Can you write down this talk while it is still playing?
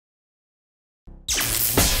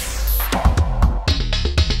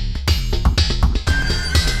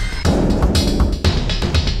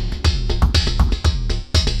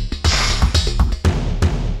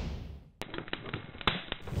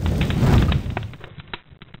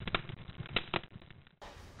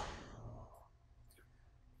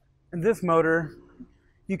this motor,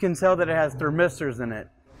 you can tell that it has thermistors in it.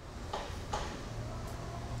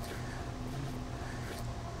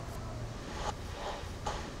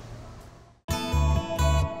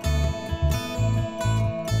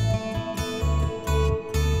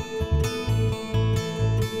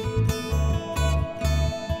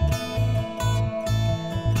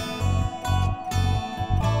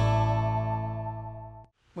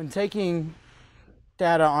 When taking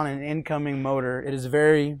data on an incoming motor, it is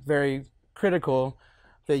very, very critical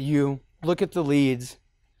that you look at the leads,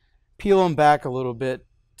 peel them back a little bit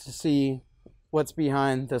to see what's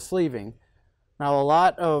behind the sleeving. Now, a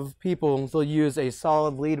lot of people will use a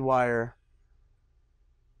solid lead wire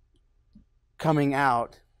coming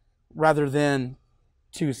out rather than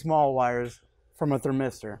two small wires from a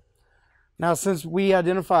thermistor. Now, since we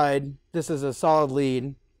identified this as a solid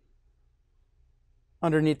lead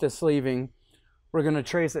underneath the sleeving, we're going to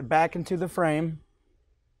trace it back into the frame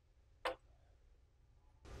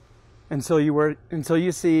until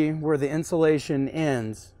you see where the insulation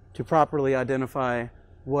ends to properly identify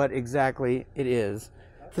what exactly it is.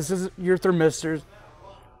 This is your thermistors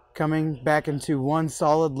coming back into one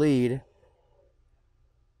solid lead,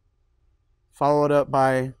 followed up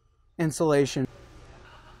by insulation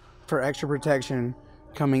for extra protection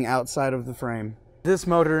coming outside of the frame. This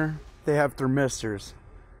motor, they have thermistors.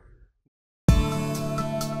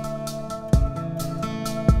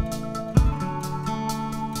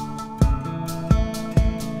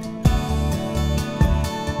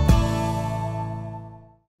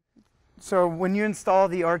 So when you install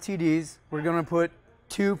the RTDs, we're going to put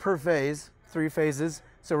 2 per phase, 3 phases.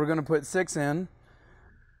 So we're going to put 6 in.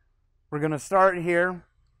 We're going to start here,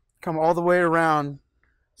 come all the way around,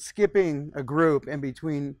 skipping a group in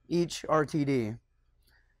between each RTD.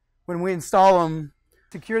 When we install them,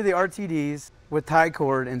 secure the RTDs with tie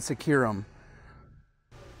cord and secure them.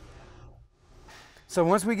 So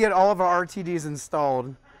once we get all of our RTDs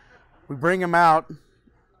installed, we bring them out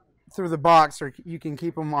through the box, or you can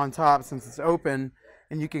keep them on top since it's open,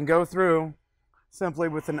 and you can go through simply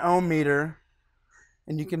with an ohm meter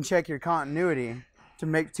and you can check your continuity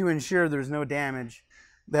to ensure there's no damage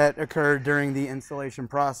that occurred during the installation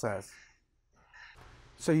process.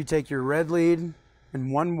 So you take your red lead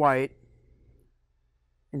and one white,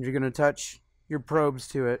 and you're going to touch your probes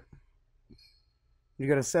to it. You're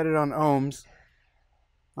going to set it on ohms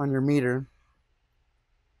on your meter.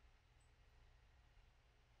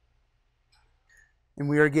 And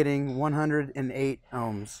we are getting 108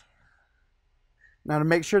 ohms. Now, to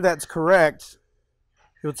make sure that's correct,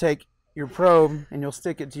 you'll take your probe and you'll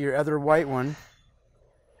stick it to your other white one,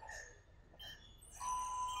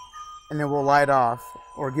 and it will light off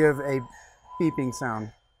or give a beeping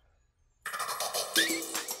sound.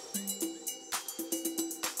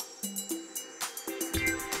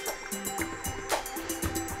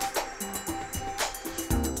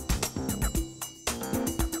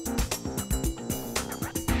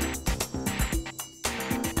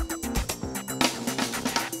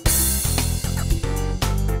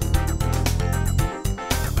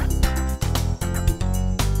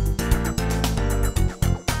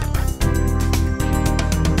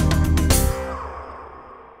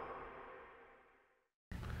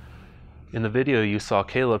 In the video, you saw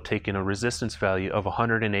Caleb taking a resistance value of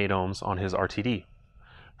 108 ohms on his RTD.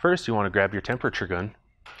 First, you want to grab your temperature gun,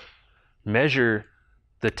 measure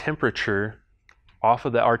the temperature off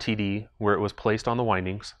of the RTD where it was placed on the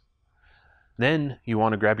windings. Then you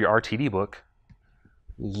want to grab your RTD book,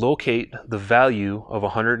 locate the value of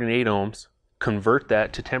 108 ohms, convert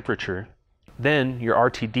that to temperature. Then your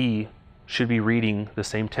RTD should be reading the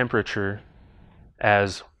same temperature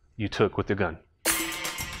as you took with the gun.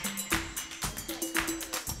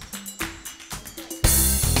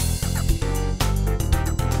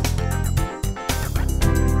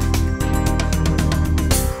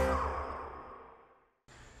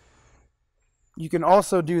 You can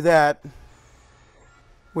also do that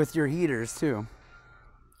with your heaters too,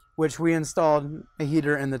 which we installed a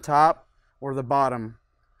heater in the top or the bottom,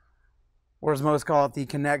 or as most call it, the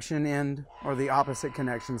connection end or the opposite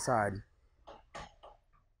connection side.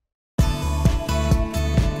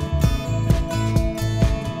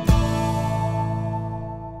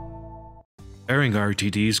 Bearing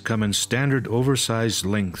RTDs come in standard oversized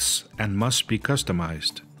lengths and must be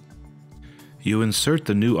customized. You insert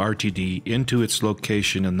the new RTD into its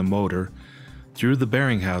location in the motor through the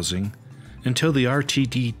bearing housing until the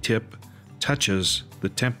RTD tip touches the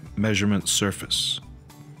temp measurement surface.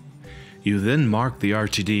 You then mark the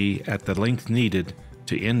RTD at the length needed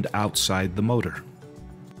to end outside the motor.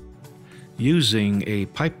 Using a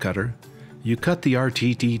pipe cutter, you cut the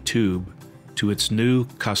RTD tube to its new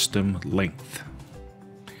custom length.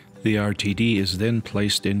 The RTD is then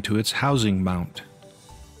placed into its housing mount.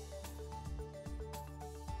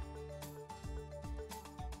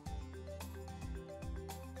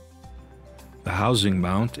 The housing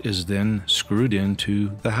mount is then screwed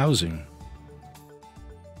into the housing.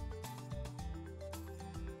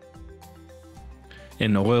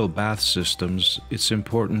 In oil bath systems, it's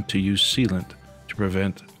important to use sealant to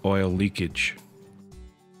prevent oil leakage.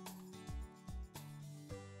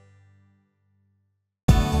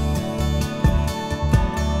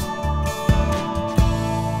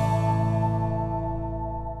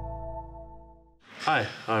 Hi,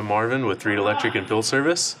 I'm Marvin with Reed Electric and Field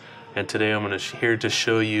Service, and today I'm here to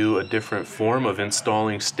show you a different form of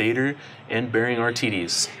installing stator and bearing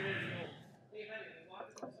RTDs.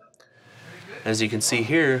 As you can see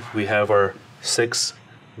here, we have our 6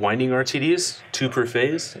 winding RTDs, 2 per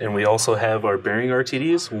phase, and we also have our bearing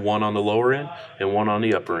RTDs, 1 on the lower end and 1 on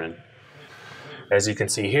the upper end. As you can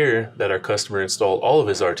see here, that our customer installed all of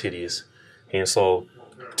his RTDs. He installed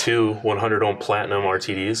 2 100 ohm platinum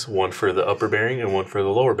RTDs, 1 for the upper bearing and 1 for the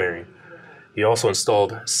lower bearing. He also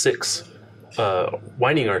installed 6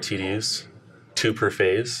 winding RTDs, 2 per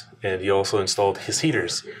phase, and he also installed his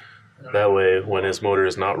heaters. That way, when his motor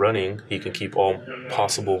is not running, he can keep all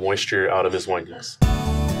possible moisture out of his windings.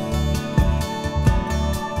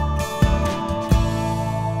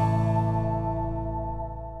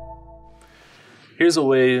 Here's a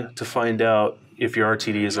way to find out if your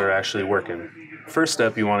RTDs are actually working. First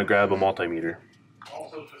step, you want to grab a multimeter.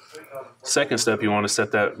 Second step, you want to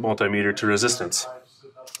set that multimeter to resistance.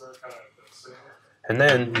 And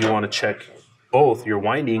then you want to check both your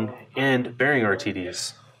winding and bearing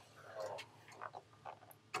RTDs.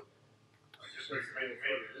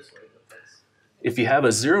 If you have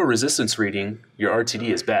a 0 resistance reading, your RTD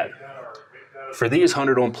is bad. For these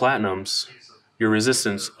 100 ohm platinums, your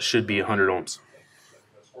resistance should be 100 ohms.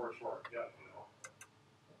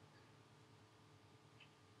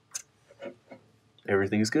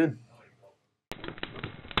 Everything is good.